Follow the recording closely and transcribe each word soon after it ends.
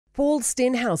Paul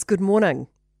Stenhouse, good morning.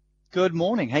 Good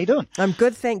morning. How you doing? I'm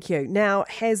good, thank you. Now,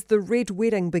 has the red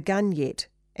wedding begun yet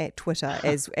at Twitter,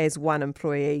 as one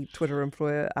Twitter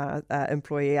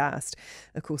employee asked?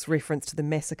 Of course, reference to the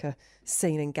massacre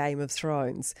scene in Game of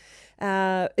Thrones.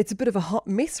 It's a bit of a hot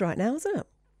mess right now, isn't it?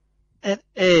 It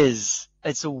is.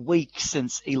 It's a week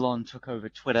since Elon took over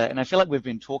Twitter, and I feel like we've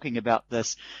been talking about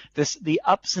the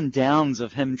ups and downs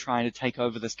of him trying to take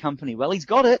over this company. Well, he's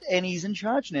got it, and he's in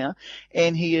charge now,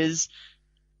 and he's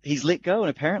let go, and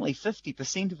apparently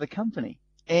 50% of the company.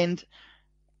 And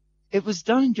it was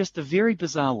done in just a very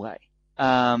bizarre way.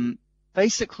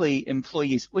 Basically,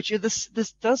 employees,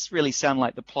 this does really sound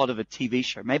like the plot of a TV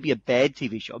show, maybe a bad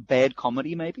TV show, a bad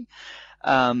comedy, maybe.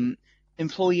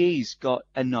 Employees got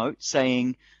a note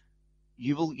saying,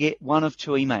 you will get one of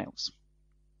two emails.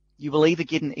 You will either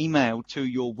get an email to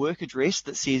your work address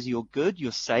that says you're good,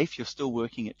 you're safe, you're still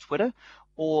working at Twitter,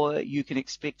 or you can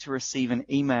expect to receive an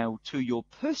email to your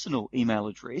personal email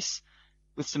address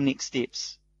with some next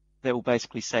steps that will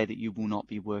basically say that you will not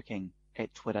be working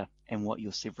at Twitter and what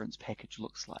your severance package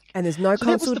looks like. And there's no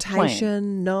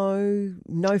consultation,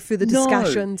 no further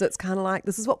discussions. It's kind of like,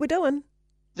 this is what we're doing.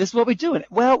 This is what we're doing.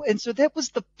 Well, and so that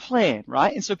was the plan,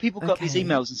 right? And so people got these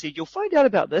emails and said, you'll find out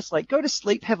about this, like go to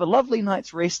sleep, have a lovely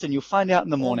night's rest, and you'll find out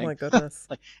in the morning. Oh my goodness.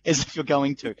 Like, as if you're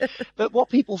going to. But what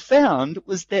people found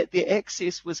was that their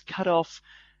access was cut off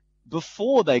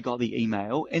before they got the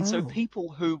email. And so people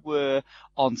who were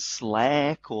on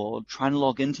Slack or trying to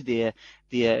log into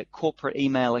their corporate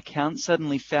email account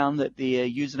suddenly found that their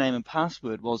username and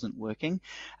password wasn't working.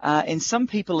 And some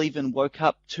people even woke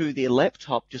up to their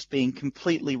laptop just being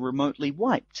completely remotely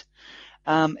wiped.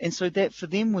 And so that for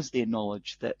them was their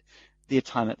knowledge that their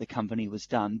time at the company was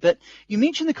done. But you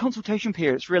mentioned the consultation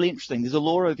period. It's really interesting. There's a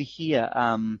law over here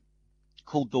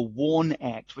called the WARN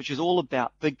Act, which is all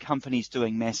about big companies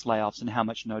doing mass layoffs and how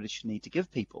much notice you need to give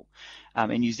people.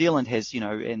 And New Zealand has,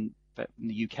 but in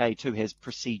the UK too, has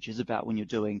procedures about when you're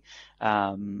doing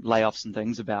layoffs and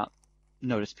things about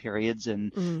notice periods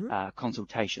and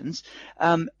consultations.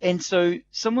 And so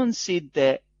someone said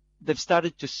that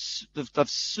they've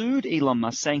sued Elon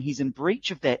Musk saying he's in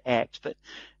breach of that act, but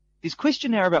there's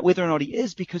question now about whether or not he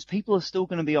is, because people are still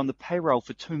going to be on the payroll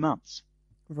for 2 months.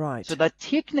 Right. So they're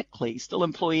technically still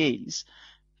employees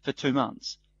for 2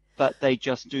 months, but they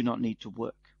just do not need to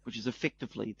work, which is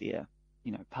effectively their,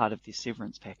 part of their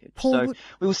severance package. Paul, so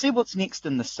we will see what's next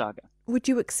in this saga. Would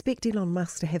you expect Elon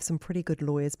Musk to have some pretty good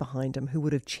lawyers behind him who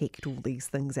would have checked all these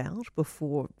things out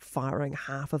before firing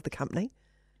half of the company?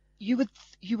 You would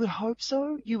hope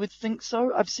so. You would think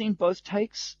so. I've seen both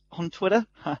takes on Twitter.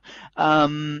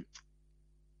 In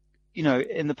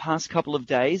the past couple of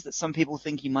days, that some people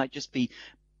think he might just be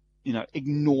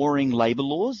ignoring labor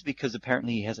laws because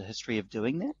apparently he has a history of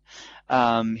doing that.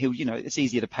 It's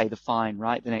easier to pay the fine,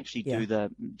 right, than actually do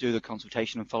the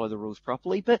consultation and follow the rules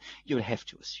properly. But you would have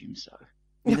to assume so. I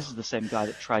mean, this is the same guy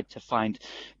that tried to find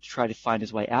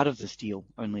his way out of this deal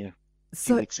only a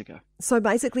few weeks ago. So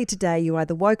basically, today you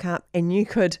either woke up and you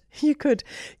could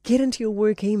get into your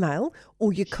work email,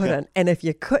 or you couldn't. Yeah. And if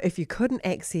you couldn't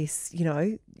access,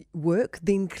 work,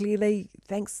 then clearly,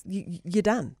 thanks, you're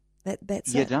done.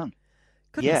 That's You're it. done.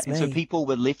 Goodness and me. so people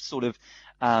were left sort of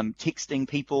texting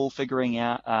people, figuring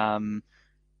out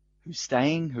who's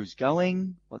staying, who's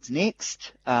going, what's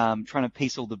next, trying to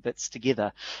piece all the bits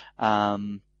together.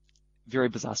 Very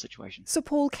bizarre situation. So,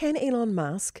 Paul, can Elon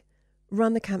Musk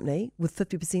run the company with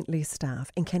 50% less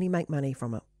staff, and can he make money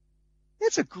from it?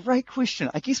 That's a great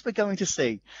question. I guess we're going to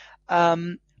see.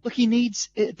 Look,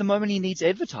 at the moment he needs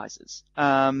advertisers,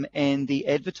 and the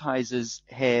advertisers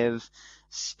have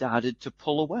started to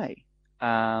pull away.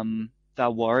 They're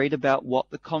worried about what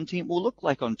the content will look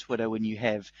like on Twitter when you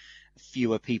have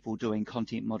fewer people doing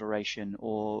content moderation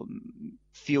or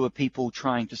fewer people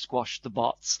trying to squash the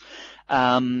bots.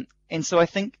 And so I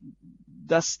think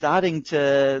they're starting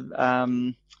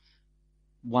to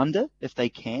wonder if they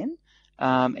can.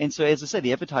 And so, as I say,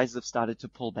 the advertisers have started to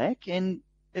pull back, and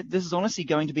this is honestly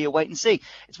going to be a wait and see.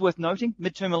 It's worth noting,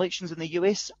 midterm elections in the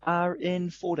US are in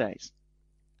 4 days.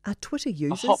 Are Twitter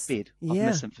users... A hotbed of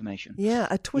misinformation. Yeah,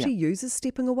 are Twitter users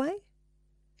stepping away?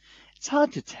 It's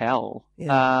hard to tell.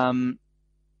 Yeah.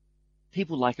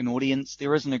 People like an audience.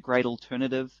 There isn't a great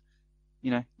alternative.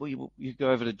 You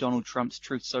go over to Donald Trump's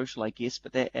Truth Social, I guess,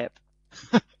 but that app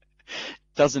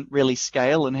doesn't really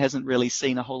scale and hasn't really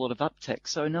seen a whole lot of uptick.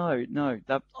 So no,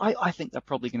 I think they're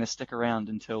probably going to stick around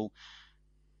until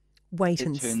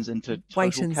turns into total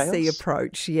wait and chaos. See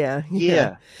approach. Yeah.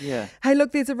 Yeah. Hey,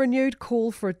 look, there's a renewed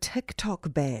call for a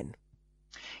TikTok ban.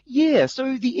 Yeah,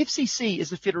 so the FCC is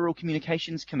the Federal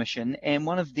Communications Commission, and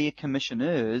one of their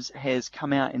commissioners has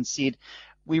come out and said,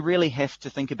 we really have to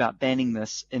think about banning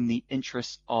this in the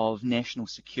interest of national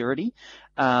security.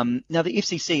 Now, the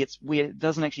FCC, it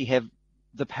doesn't actually have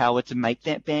the power to make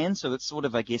that ban, so it's sort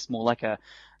of, I guess, more like a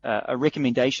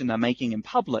recommendation they're making in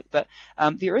public. But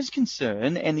there is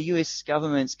concern, and the US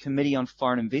government's Committee on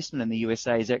Foreign Investment in the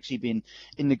USA has actually been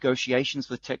in negotiations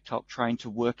with TikTok trying to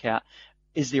work out,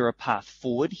 is there a path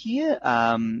forward here?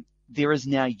 There is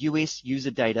now US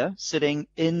user data sitting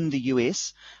in the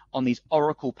US on these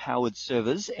Oracle-powered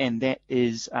servers, and that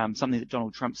is something that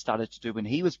Donald Trump started to do when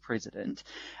he was president.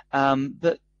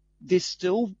 But there's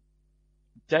still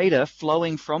data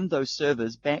flowing from those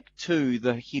servers back to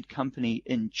the head company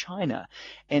in China.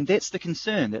 And that's the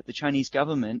concern, that the Chinese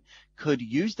government could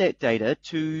use that data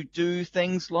to do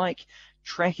things like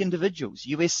track individuals,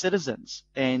 US citizens,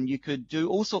 and you could do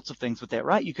all sorts of things with that,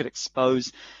 right? You could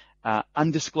expose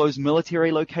undisclosed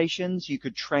military locations. You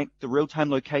could track the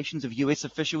real-time locations of US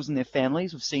officials and their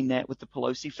families. We've seen that with the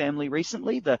Pelosi family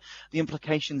recently, the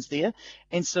implications there.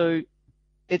 And so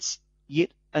it's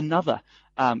yet another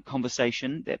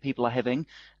conversation that people are having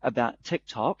about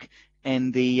TikTok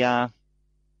and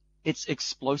its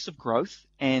explosive growth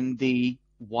and the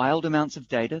wild amounts of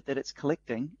data that it's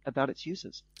collecting about its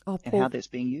users and how that's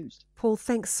being used. Paul,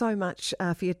 thanks so much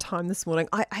for your time this morning.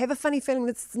 I have a funny feeling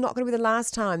it's not going to be the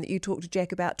last time that you talk to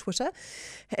Jack about Twitter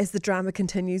as the drama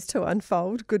continues to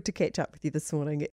unfold. Good to catch up with you this morning.